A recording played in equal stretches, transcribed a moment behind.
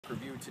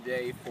review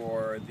today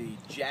for the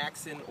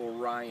Jackson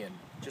Orion.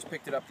 Just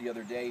picked it up the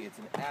other day. It's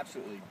an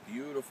absolutely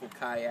beautiful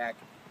kayak.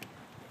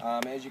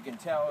 As you can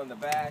tell in the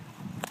back,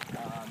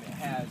 it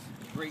has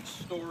great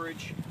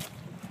storage,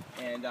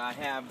 and I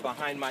have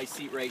behind my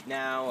seat right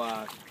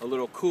now a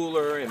little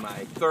cooler and my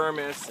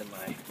thermos and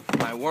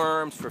my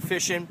worms for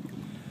fishing.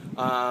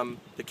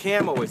 The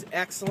camo is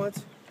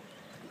excellent.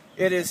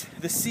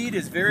 The seat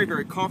is very,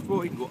 very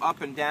comfortable. You can go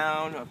up and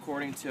down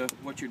according to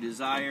what your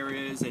desire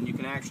is, and you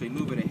can actually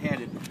move it ahead.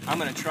 And I'm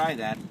going to try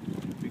that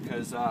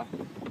because I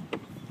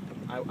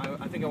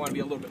think I want to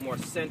be a little bit more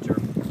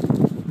center.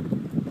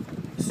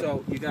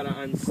 So you got to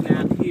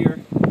unsnap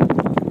here.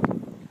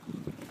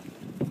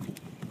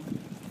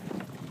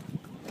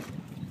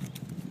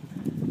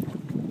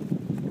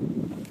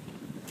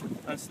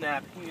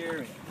 Unsnap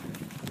here.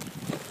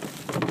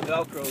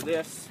 Velcro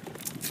this.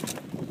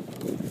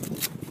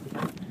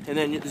 And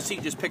then the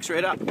seat just picks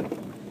right up and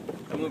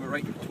move it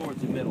right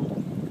towards the middle.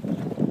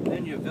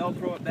 Then you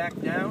Velcro it back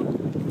down.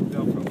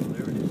 Velcro,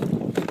 there it is.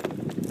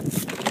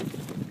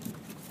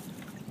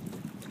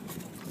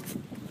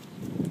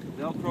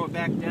 Velcro it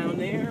back down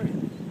there.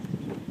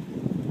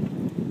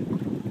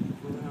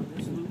 Go around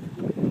this loop.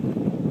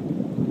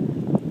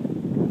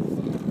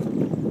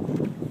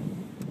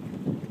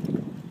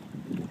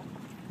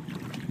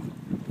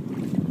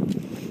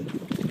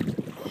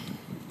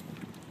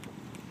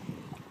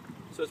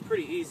 So it's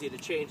pretty easy to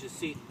change the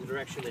seat the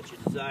direction that you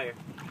desire.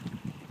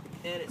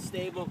 And it's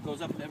stable,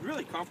 goes up, and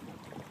really comfortable.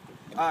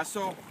 I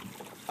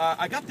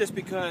got this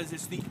because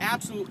it's the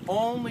absolute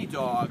only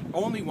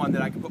one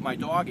that I can put my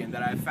dog in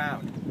that I've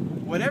found.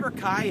 Whatever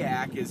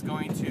kayak is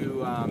going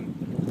to,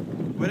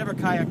 whatever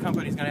kayak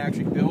company is going to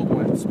actually build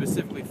one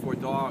specifically for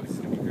dogs is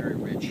going to be very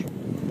rich.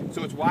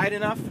 So it's wide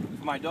enough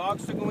for my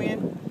dogs to go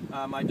in.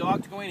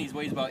 He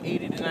weighs about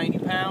 80 to 90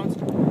 pounds.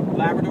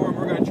 Labrador, and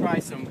we're going to try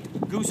some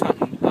goose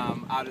hunting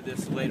out of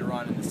this later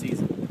on in the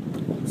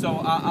season.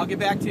 So I'll get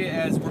back to you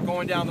as we're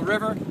going down the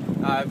river.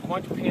 I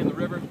want to pan the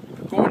river,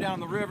 going down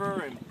the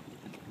river, and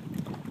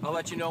I'll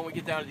let you know when we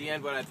get down to the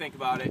end what I think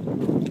about it.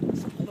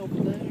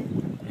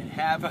 And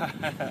have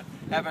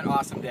an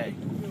awesome day.